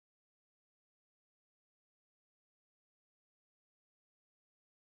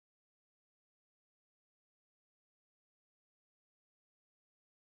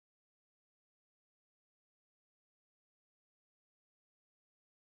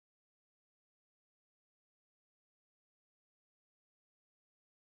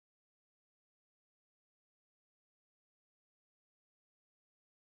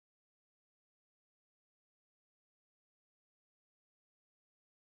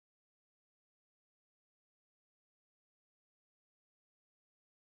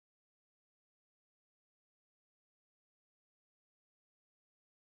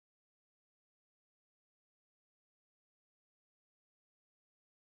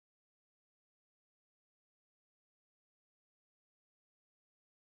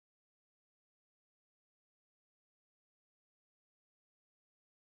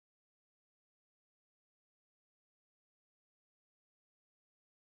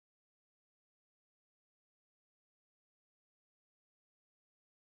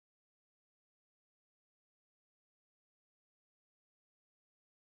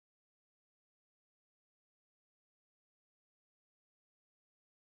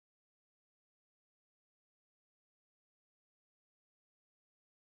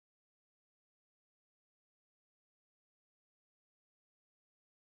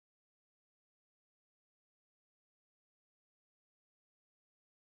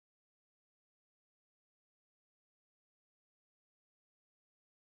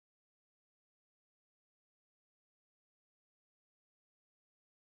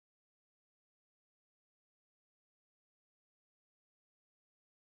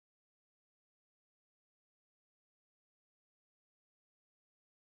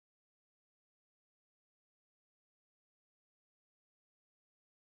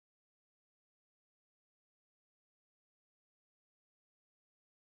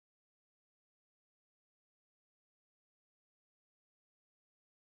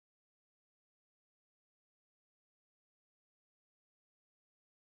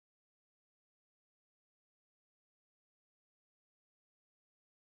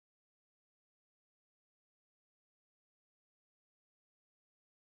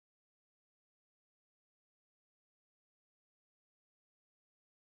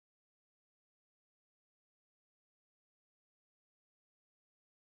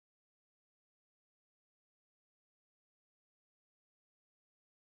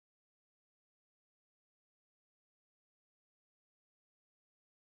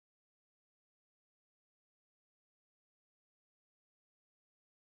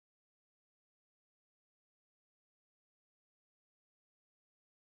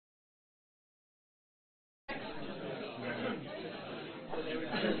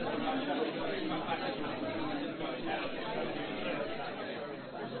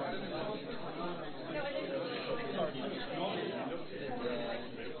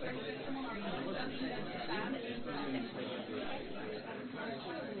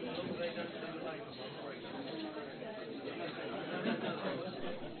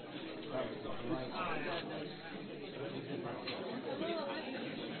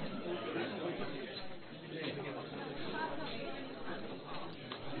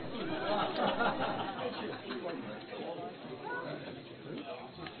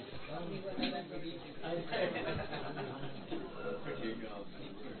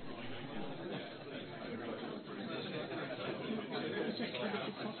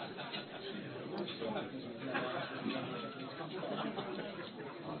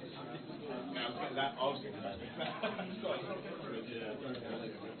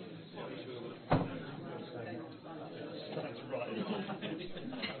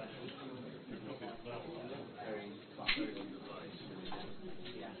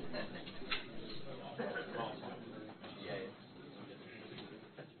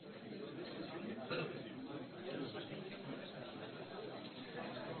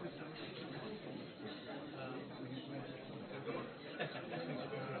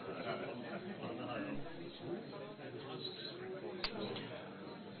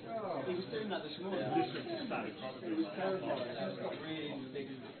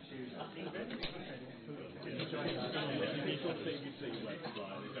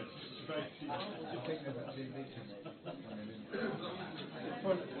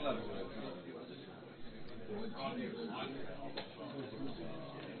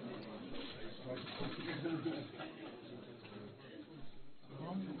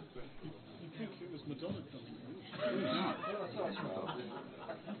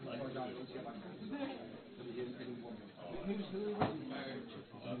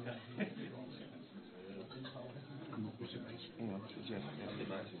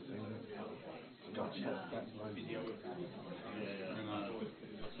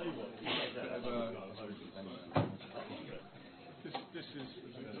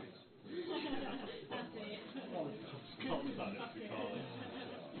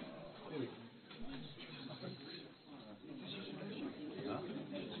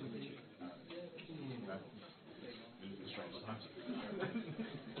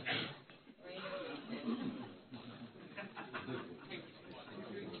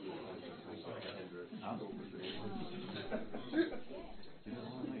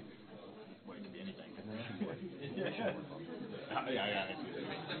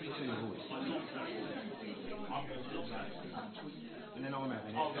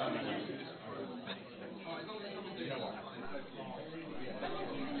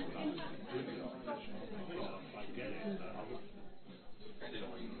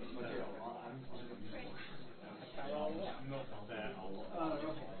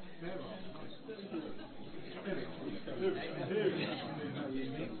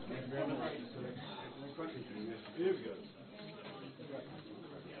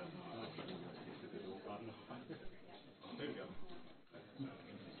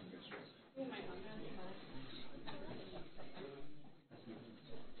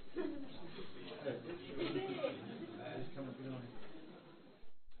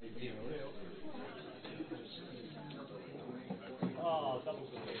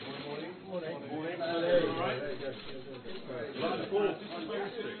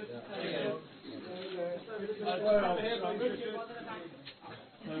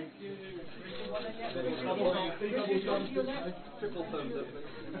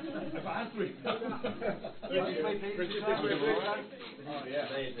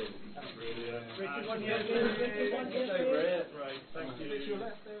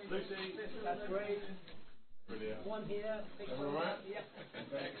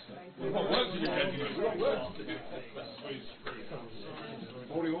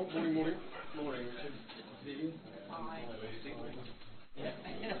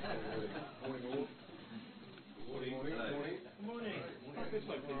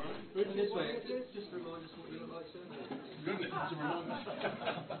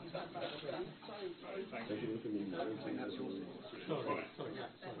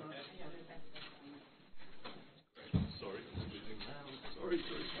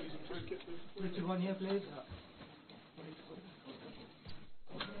Richard, one here, please.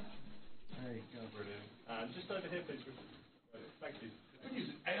 There you go. Brilliant. Just over here, please. Thank you. The good news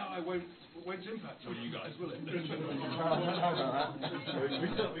is AI won't impact on you guys, will it? We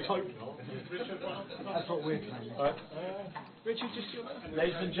hope not. That's what we're claiming. Richard, just your left.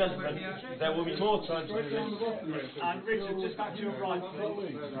 Ladies and gentlemen, there will be more time to release. And Richard, just back to your right,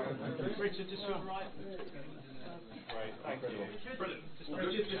 please. Richard, just to your right. Great, thank you. Brilliant.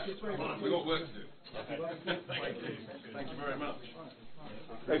 Richard, just this way. We've got work to do. Thank you. Thank you very much.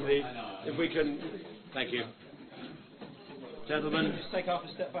 Hopefully, if we can... Thank you. Gentlemen. Just take half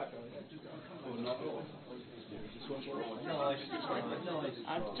a step back.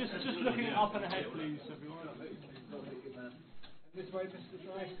 Just looking up and ahead, please, everyone. This way, Mr.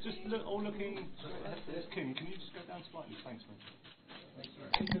 Drive. Just all looking ahead. Kim, can you just go down slightly? Thanks, mate.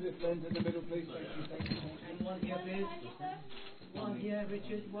 Into this lens in the middle, please. Thank you. And one here, please. One here,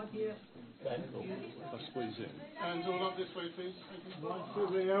 Richard. One here. I'll squeeze in. And all up this way, please. One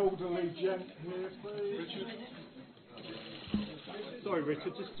for the elderly gent here, please. Richard? Sorry,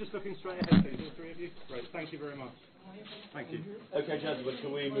 Richard. Just looking straight ahead, please. All three of you. Great. Thank you very much. Thank you. Okay, gentlemen,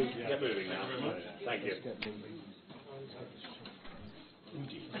 can we move, get moving now? Thank you.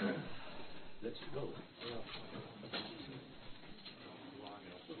 Let's go.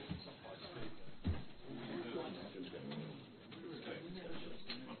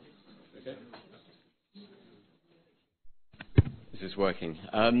 Okay. This is working.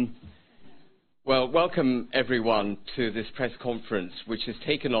 Well, welcome everyone to this press conference, which has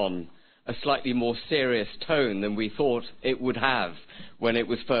taken on a slightly more serious tone than we thought it would have when it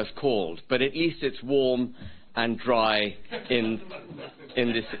was first called. But at least it's warm and dry in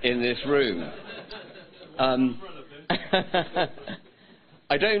this room.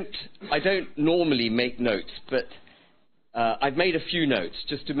 I don't normally make notes, but I've made a few notes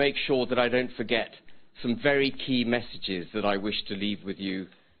just to make sure that I don't forget some very key messages that I wish to leave with you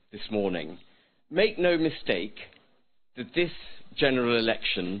this morning. Make no mistake that this general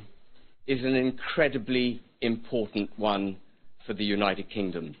election is an incredibly important one for the United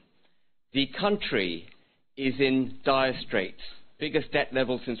Kingdom. The country is in dire straits. Biggest debt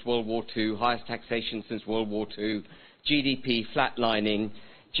level since World War II, highest taxation since World War II, GDP flatlining,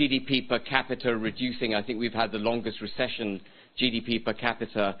 GDP per capita reducing. I think we've had the longest recession GDP per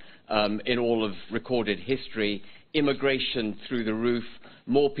capita in all of recorded history. Immigration through the roof.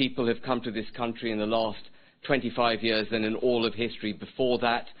 More people have come to this country in the last 25 years than in all of history before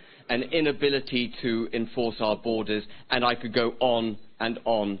that. An inability to enforce our borders, and I could go on and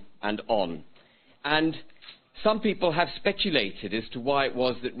on and on. And some people have speculated as to why it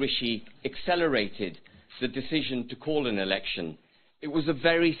was that Rishi accelerated the decision to call an election. It was a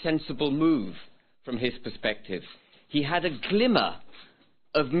very sensible move from his perspective. He had a glimmer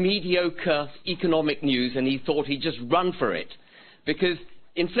of mediocre economic news and he thought he'd just run for it because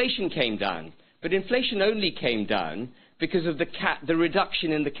inflation came down. But inflation only came down because of the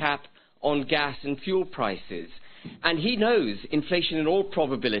reduction in the cap on gas and fuel prices. And he knows inflation in all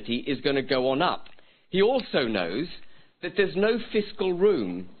probability is going to go on up. He also knows that there's no fiscal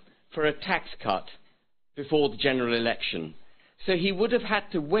room for a tax cut before the general election. So he would have had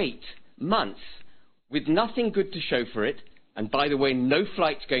to wait months with nothing good to show for it. And by the way, no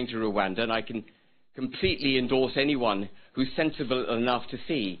flights going to Rwanda, and I can completely endorse anyone who's sensible enough to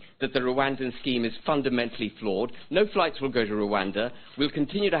see that the Rwandan scheme is fundamentally flawed. No flights will go to Rwanda. We'll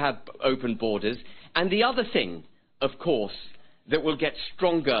continue to have open borders. And the other thing, of course, that will get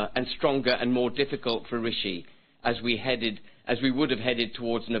stronger and stronger and more difficult for Rishi as we would have headed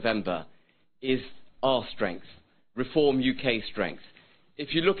towards November, is our strength, Reform UK strength.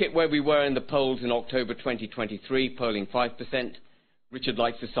 If you look at where we were in the polls in October 2023, polling 5%, Richard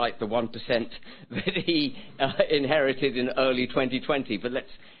likes to cite the 1% that he inherited in early 2020. But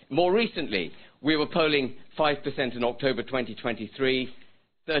more recently, we were polling 5% in October 2023,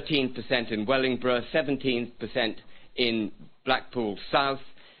 13% in Wellingborough, 17% in Blackpool South,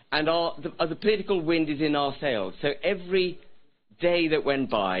 and the political wind is in our sails. So every day that went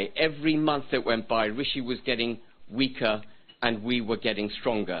by, every month that went by, Rishi was getting weaker and we were getting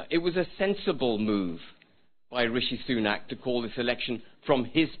stronger. It was a sensible move by Rishi Sunak to call this election from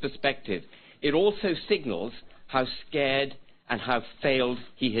his perspective. It also signals how scared and how failed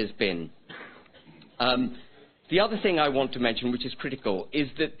he has been. The other thing I want to mention, which is critical, is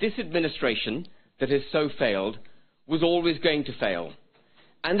that this administration that has so failed was always going to fail.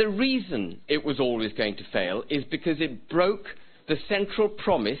 And the reason it was always going to fail is because it broke the central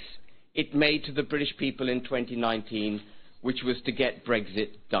promise it made to the British people in 2019, which was to get Brexit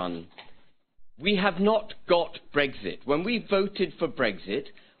done. We have not got Brexit. When we voted for Brexit,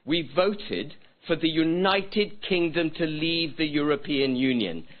 we voted for the United Kingdom to leave the European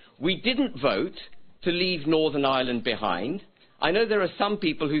Union. We didn't vote to leave Northern Ireland behind. I know there are some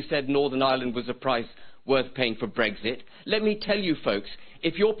people who said Northern Ireland was a price worth paying for Brexit. Let me tell you, folks,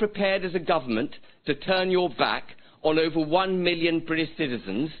 if you're prepared as a government to turn your back on over 1 million British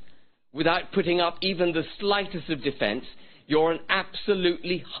citizens without putting up even the slightest of defence, you're an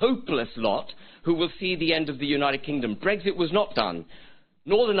absolutely hopeless lot who will see the end of the United Kingdom. Brexit was not done.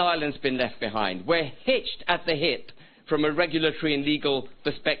 Northern Ireland's been left behind. We're hitched at the hip from a regulatory and legal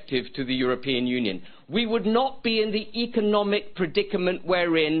perspective to the European Union. We would not be in the economic predicament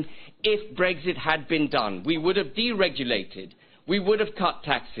we're in if Brexit had been done. We would have deregulated. We would have cut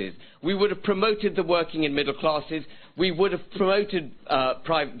taxes. We would have promoted the working and middle classes. We would have promoted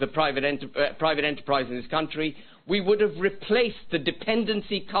private enterprise in this country. We would have replaced the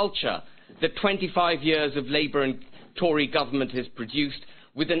dependency culture that 25 years of Labour and Tory government has produced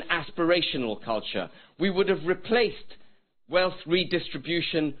with an aspirational culture. We would have replaced wealth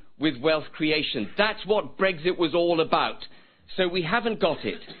redistribution with wealth creation. That's what Brexit was all about. So we haven't got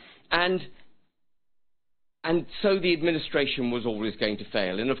it. And so the administration was always going to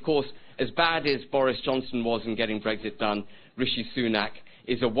fail. And of course, as bad as Boris Johnson was in getting Brexit done, Rishi Sunak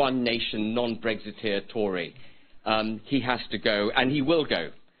is a one-nation, non-Brexiteer Tory. He has to go, and he will go.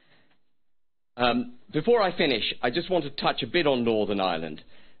 Before I finish, I just want to touch a bit on Northern Ireland.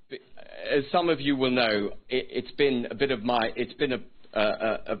 As some of you will know, it's been a bit of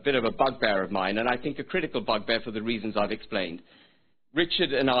a bugbear of mine, and I think a critical bugbear for the reasons I've explained.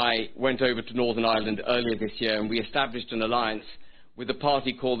 Richard and I went over to Northern Ireland earlier this year, and we established an alliance with a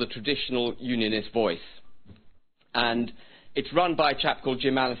party called the Traditional Unionist Voice. And it's run by a chap called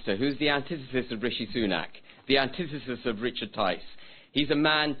Jim Allister, who's the antithesis of Rishi Sunak, the antithesis of Richard Tice. He's a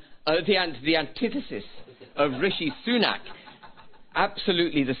man, the antithesis of Rishi Sunak,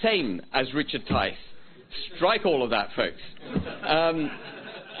 absolutely the same as Richard Tice. Strike all of that, folks.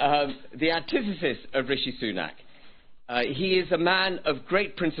 The antithesis of Rishi Sunak. He is a man of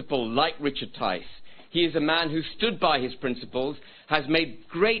great principle, like Richard Tice. He is a man who stood by his principles, has made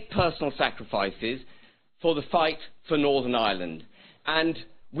great personal sacrifices for the fight for Northern Ireland. And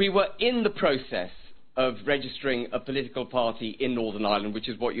we were in the process of registering a political party in Northern Ireland, which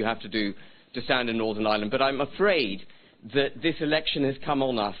is what you have to do to stand in Northern Ireland. But I'm afraid that this election has come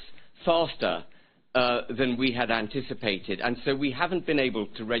on us faster than we had anticipated. And so we haven't been able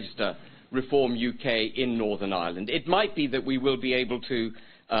to register Reform UK in Northern Ireland. It might be that we will be able to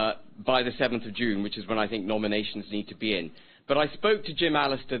by the 7th of June, which is when I think nominations need to be in. But I spoke to Jim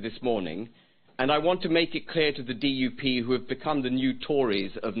Allister this morning, and I want to make it clear to the DUP, who have become the new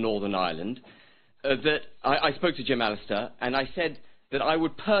Tories of Northern Ireland, that I spoke to Jim Allister, and I said that I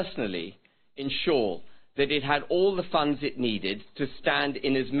would personally ensure that it had all the funds it needed to stand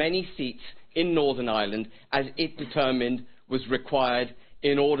in as many seats in Northern Ireland as it determined was required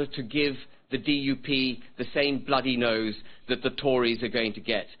in order to give the DUP the same bloody nose that the Tories are going to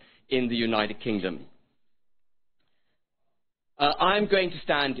get in the United Kingdom. I'm going to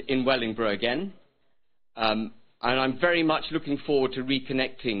stand in Wellingborough again, and I'm very much looking forward to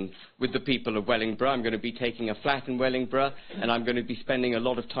reconnecting with the people of Wellingborough. I'm going to be taking a flat in Wellingborough, and I'm going to be spending a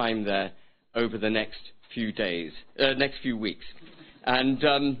lot of time there over the next few weeks. And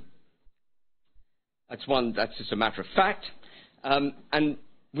that's just a matter of fact. And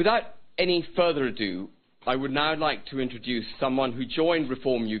without any further ado, I would now like to introduce someone who joined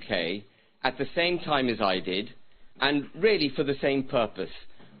Reform UK at the same time as I did, and really for the same purpose,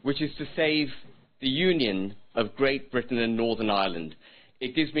 which is to save the union of Great Britain and Northern Ireland.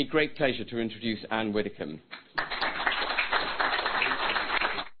 It gives me great pleasure to introduce Anne Widdecombe.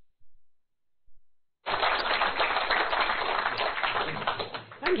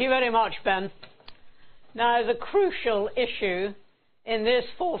 Thank you very much, Ben. Now, the crucial issue in this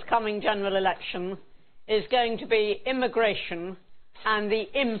forthcoming general election is going to be immigration and the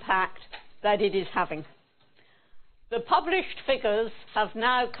impact that it is having. The published figures have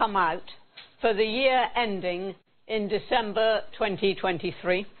now come out for the year ending in December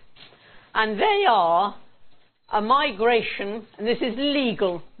 2023, and they are a migration, and this is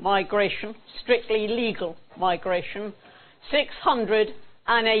legal migration, strictly legal migration,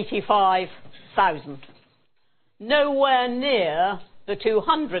 685,000. Nowhere near the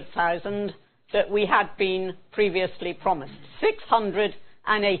 200,000 that we had been previously promised.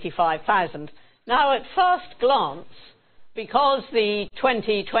 685,000. Now, at first glance, because the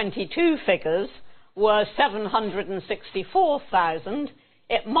 2022 figures were 764,000,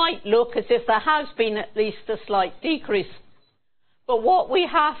 it might look as if there has been at least a slight decrease. But what we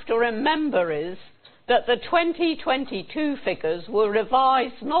have to remember is that the 2022 figures were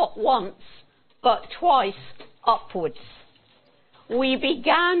revised not once, but twice upwards. We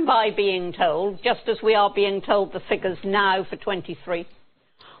began by being told, just as we are being told the figures now for 23,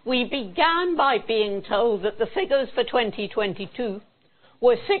 we began by being told that the figures for 2022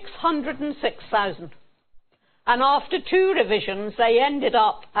 were 606,000. And after two revisions, they ended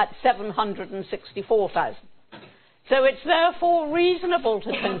up at 764,000. So it's therefore reasonable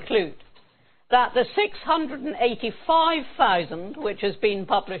to conclude that the 685,000, which has been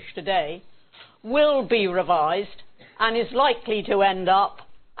published today, will be revised and is likely to end up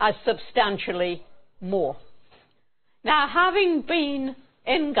as substantially more. Now, having been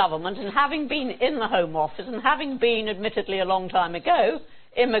in government and having been in the Home Office and having been, admittedly a long time ago,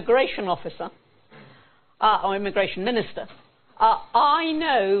 immigration officer or immigration minister, I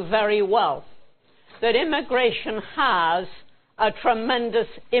know very well that immigration has a tremendous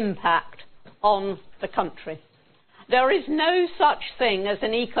impact on the country. There is no such thing as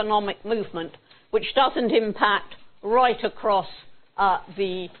an economic movement which doesn't impact right across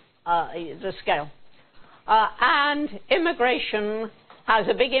the scale. And immigration has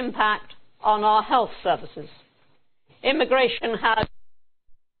a big impact on our health services. Immigration has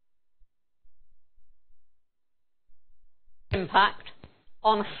impact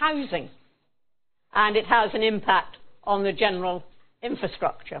on housing, and it has an impact on the general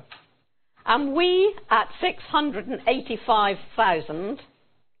infrastructure. And we, at 685,000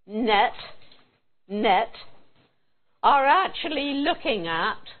 net, are actually looking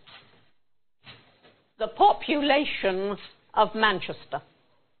at the population of Manchester.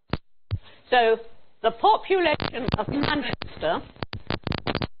 So the population of Manchester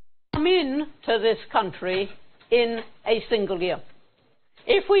come into this country in a single year.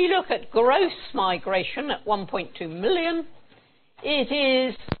 If we look at gross migration at 1.2 million, it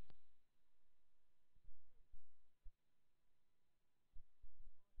is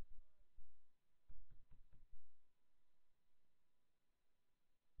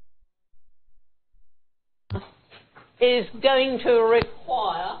going to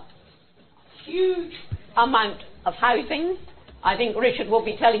require a huge amount of housing. I think Richard will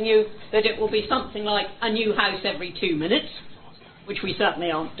be telling you that it will be something like a new house every 2 minutes, which we certainly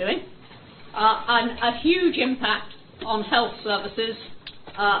aren't doing, and a huge impact on health services,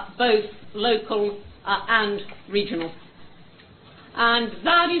 both local and regional. And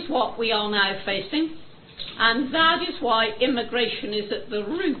that is what we are now facing, and that is why immigration is at the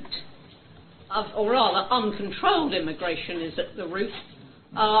root of, or rather uncontrolled immigration is at the root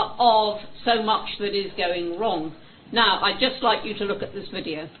of so much that is going wrong. Now, I'd just like you to look at this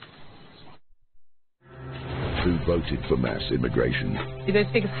video. Who voted for mass immigration?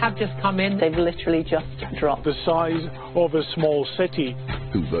 Those figures have just come in. They've literally just dropped. The size of a small city.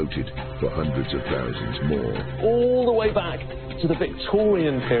 Who voted for hundreds of thousands more? All the way back to the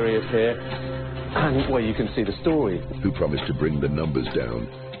Victorian period here, and where you can see the story. Who promised to bring the numbers down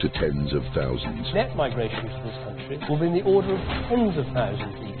to tens of thousands. Net migration to this country will be in the order of tens of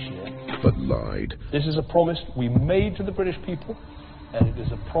thousands each year. But lied. This is a promise we made to the British people, and it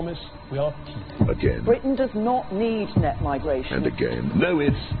is a promise we are keeping. Again. Britain does not need net migration. And again. No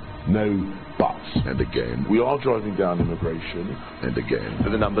ifs, no buts. And again. We are driving down immigration. And again. But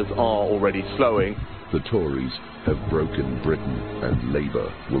the numbers are already slowing. The Tories have broken Britain, and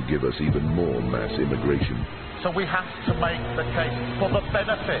Labour will give us even more mass immigration. So we have to make the case for the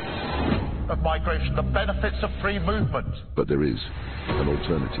benefits of migration, the benefits of free movement. But there is an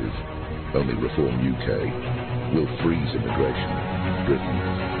alternative. Only Reform UK will freeze immigration. Britain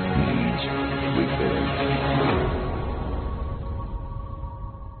needs reform.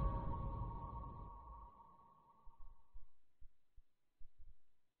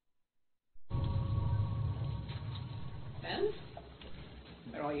 Ben?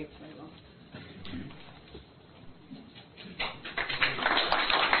 Where are you?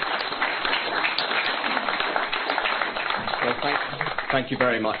 Well, thank you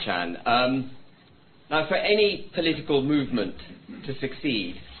very much, Anne. Now, for any political movement to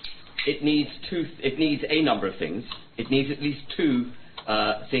succeed, it needs a number of things. It needs at least two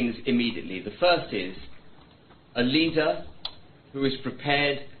things immediately. The first is a leader who is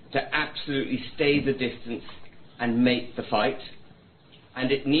prepared to absolutely stay the distance and make the fight.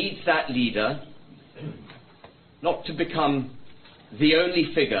 And it needs that leader not to become the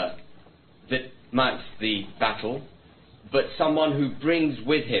only figure that mounts the battle, but someone who brings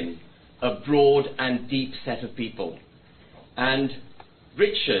with him a broad and deep set of people. And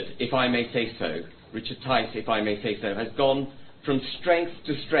Richard, if I may say so, Richard Tice, if I may say so, has gone from strength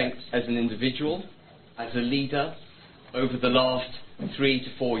to strength as an individual, as a leader, over the last 3 to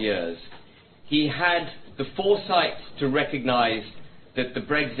 4 years. He had the foresight to recognise that the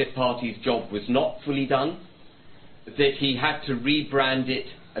Brexit Party's job was not fully done, that he had to rebrand it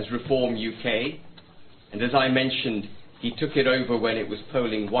as Reform UK, and as I mentioned, he took it over when it was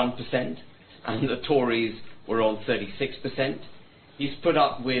polling 1%, and the Tories were on 36%. He's put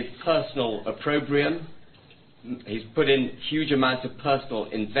up with personal opprobrium. He's put in huge amounts of personal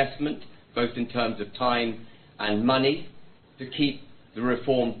investment, both in terms of time and money, to keep the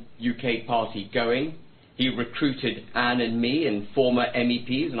Reform UK Party going. He recruited Anne and me and former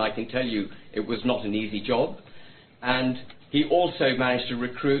MEPs, and I can tell you it was not an easy job. And he also managed to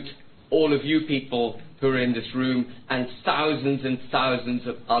recruit all of you people who are in this room and thousands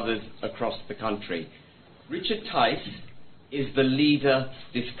of others across the country. Richard Tice is the leader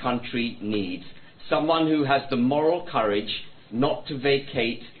this country needs. Someone who has the moral courage not to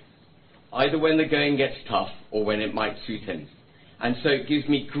vacate either when the going gets tough or when it might suit him. And so it gives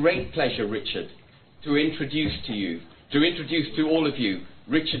me great pleasure, Richard, to introduce to all of you,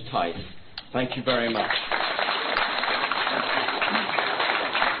 Richard Tice. Thank you very much.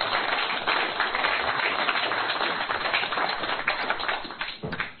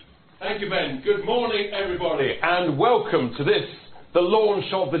 Thank you, Ben. Good morning, everybody, and welcome to this, the launch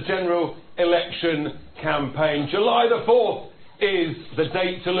of the general election campaign. July the 4th is the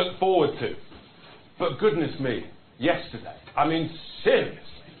date to look forward to. But goodness me, yesterday, I mean, seriously,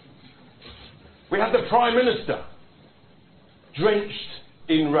 we had the Prime Minister drenched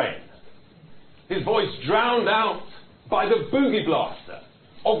in rain, his voice drowned out by the boogie blaster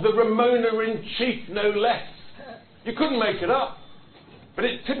of the Ramona-in-Chief, no less. You couldn't make it up, but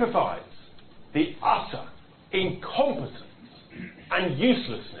it typifies the utter incompetence and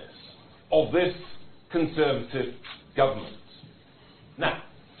uselessness of this Conservative government. Now,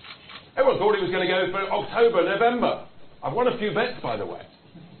 everyone thought he was going to go for October, November. I've won a few bets, by the way.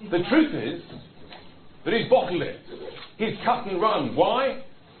 The truth is that he's bottled it. He's cut and run. Why?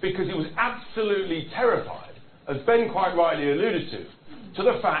 Because he was absolutely terrified, as Ben quite rightly alluded to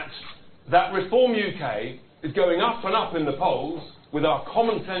the fact that Reform UK is going up and up in the polls with our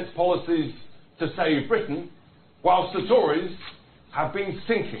common sense policies to save Britain, whilst the Tories have been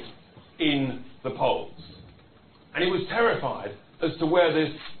sinking in the polls. And he was terrified as to where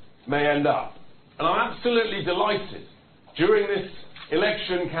this may end up. And I'm absolutely delighted during this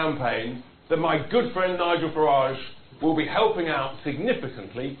election campaign that my good friend Nigel Farage will be helping out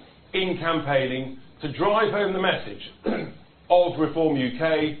significantly in campaigning to drive home the message of Reform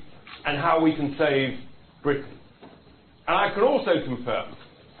UK and how we can save Britain. And I can also confirm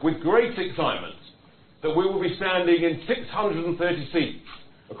with great excitement that we will be standing in 630 seats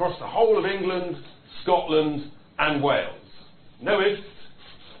across the whole of England, Scotland and Wales. No ifs,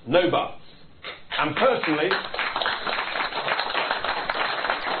 no buts. And personally,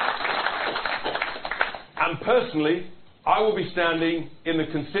 I will be standing in the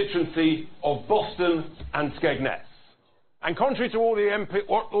constituency of Boston and Skegness. And contrary to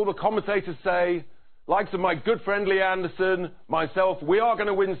what all the commentators say, likes of my good friend Lee Anderson, myself, we are going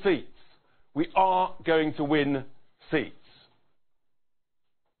to win seats. We are going to win seats.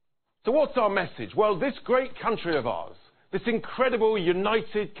 So what's our message? Well, this great country of ours, this incredible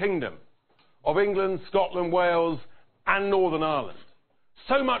United Kingdom of England, Scotland, Wales and Northern Ireland,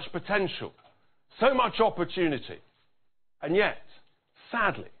 so much potential, so much opportunity, and yet,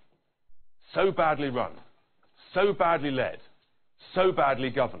 sadly, so badly run, so badly led, so badly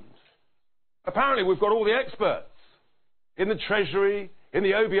governed. Apparently we've got all the experts in the Treasury, in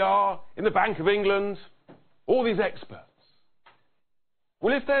the OBR, in the Bank of England, all these experts.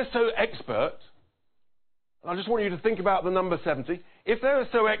 Well, if they're so expert, and I just want you to think about the number 70, if they're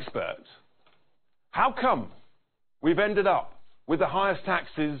so expert, how come we've ended up with the highest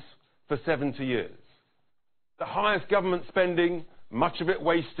taxes for 70 years? The highest government spending, much of it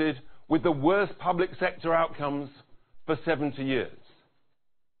wasted, with the worst public sector outcomes for 70 years.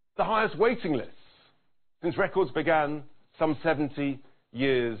 The highest waiting lists since records began some 70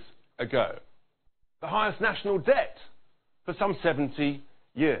 years ago. The highest national debt for some 70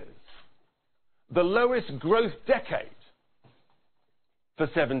 years. The lowest growth decade for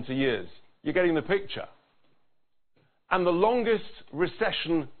 70 years. You're getting the picture. And the longest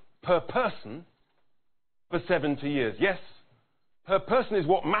recession per person for 70 years. Yes, per person is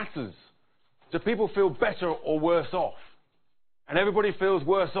what matters. Do people feel better or worse off? And everybody feels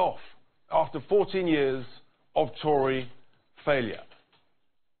worse off after 14 years of Tory failure.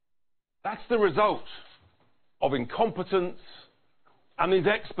 That's the result of incompetence and these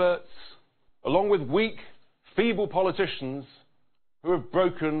experts, along with weak, feeble politicians who have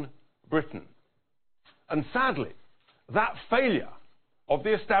broken Britain. And sadly, that failure of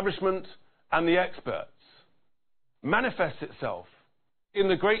the establishment and the experts manifests itself in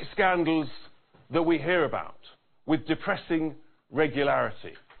the great scandals that we hear about with depressing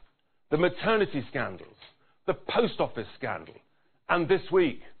regularity. The maternity scandals, the post office scandal, and this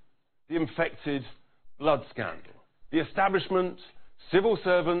week, the infected blood scandal. The establishment, civil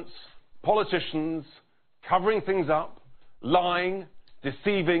servants, politicians, covering things up, lying,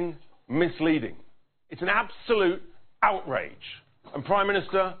 deceiving, misleading. It's an absolute outrage. And Prime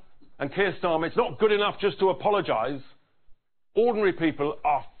Minister and Keir Starmer, it's not good enough just to apologise. Ordinary people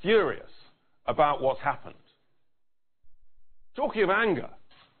are furious about what's happened. Talking of anger,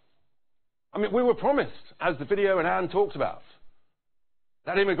 I mean, we were promised, as the video and Anne talked about,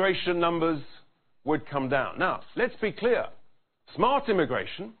 that immigration numbers would come down. Now, let's be clear. Smart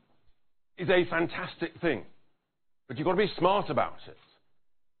immigration is a fantastic thing, but you've got to be smart about it.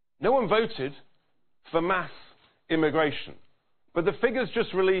 No one voted for mass immigration, but the figures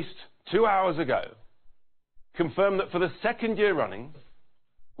just released 2 hours ago confirm that for the second year running,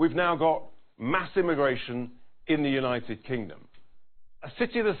 we've now got mass immigration in the United Kingdom. A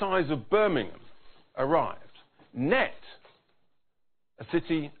city the size of Birmingham arrived. Net, a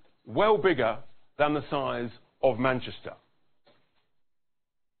city well bigger than the size of Manchester.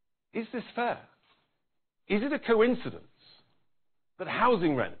 Is this fair? Is it a coincidence that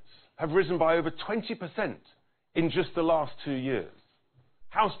housing rents have risen by over 20% in just the last 2 years?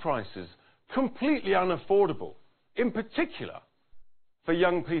 House prices completely unaffordable, in particular for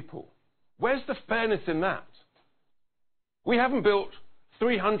young people. Where's the fairness in that? We haven't built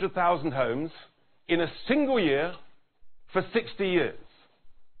 300,000 homes in a single year for 60 years.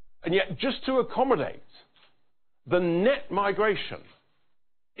 And yet, just to accommodate the net migration,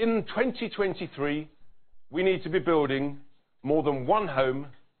 in 2023, we need to be building more than one home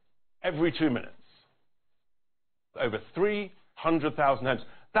every 2 minutes. Over 300,000 homes.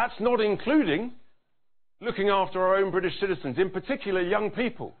 That's not including looking after our own British citizens, in particular young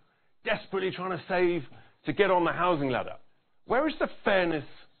people, desperately trying to save to get on the housing ladder. Where is the fairness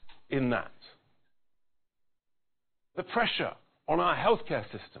in that? The pressure on our healthcare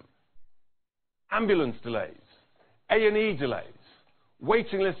system, ambulance delays, A&E delays,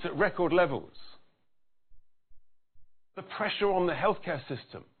 waiting lists at record levels. The pressure on the healthcare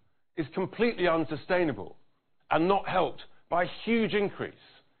system is completely unsustainable and not helped by a huge increase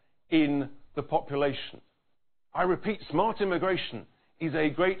in the population. I repeat, smart immigration is a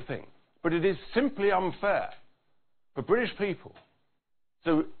great thing, but it is simply unfair for British people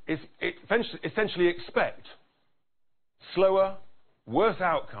to essentially expect slower, worse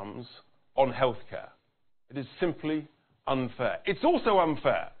outcomes on healthcare. It is simply unfair. It's also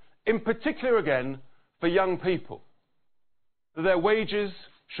unfair, in particular again, for young people, that their wages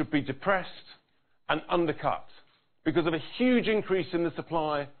should be depressed and undercut because of a huge increase in the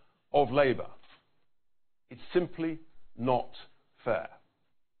supply of labour. It's simply not fair.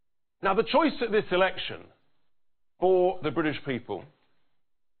 Now, the choice at this election for the British people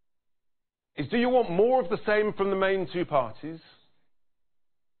is, do you want more of the same from the main two parties,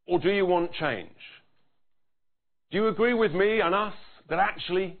 or do you want change? Do you agree with me and us that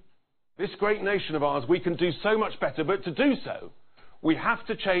actually this great nation of ours, we can do so much better, but to do so, we have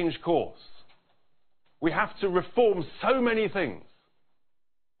to change course. We have to reform so many things.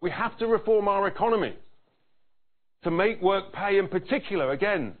 We have to reform our economy to make work pay, in particular,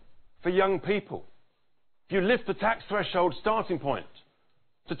 again, for young people. If you lift the tax threshold starting point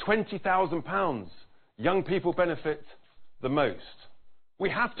to £20,000, young people benefit the most.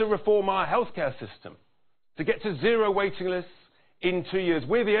 We have to reform our healthcare system to get to zero waiting lists in 2 years.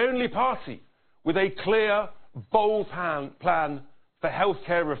 We're the only party with a clear, bold plan for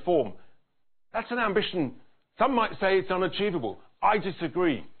healthcare reform. That's an ambition. Some might say it's unachievable. I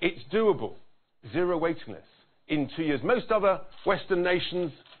disagree. It's doable. Zero waiting lists in 2 years. Most other Western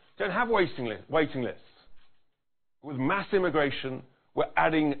nations don't have waiting lists. With mass immigration, we're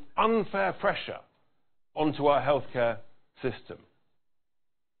adding unfair pressure onto our healthcare system.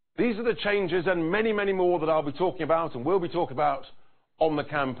 These are the changes and many, many more that I'll be talking about and will be talking about on the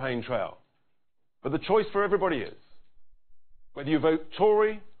campaign trail. But the choice for everybody is, whether you vote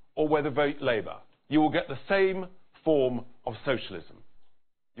Tory or whether you vote Labour, you will get the same form of socialism.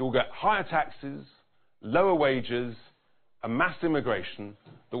 You will get higher taxes, lower wages, and mass immigration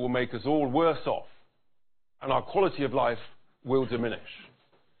that will make us all worse off, and our quality of life will diminish.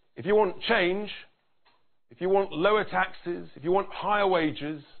 If you want change, if you want lower taxes, if you want higher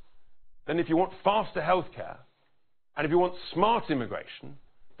wages, then if you want faster healthcare, and if you want smart immigration,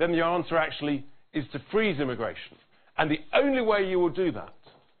 then the answer actually is to freeze immigration. And the only way you will do that,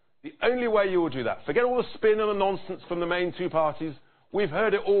 forget all the spin and the nonsense from the main two parties, we've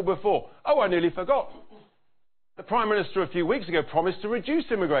heard it all before. Oh, I nearly forgot. The Prime Minister a few weeks ago promised to reduce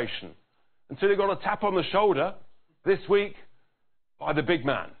immigration until he got a tap on the shoulder this week by the big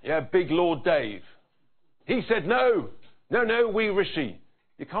man, big Lord Dave. He said, no, we Rishi.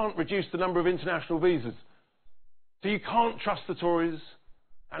 You can't reduce the number of international visas. So you can't trust the Tories.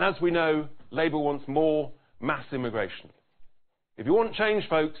 And as we know, Labour wants more mass immigration. If you want change,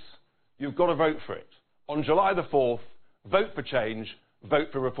 folks, you've got to vote for it. On July the 4th, vote for change, vote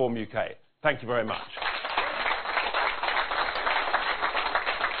for Reform UK. Thank you very much.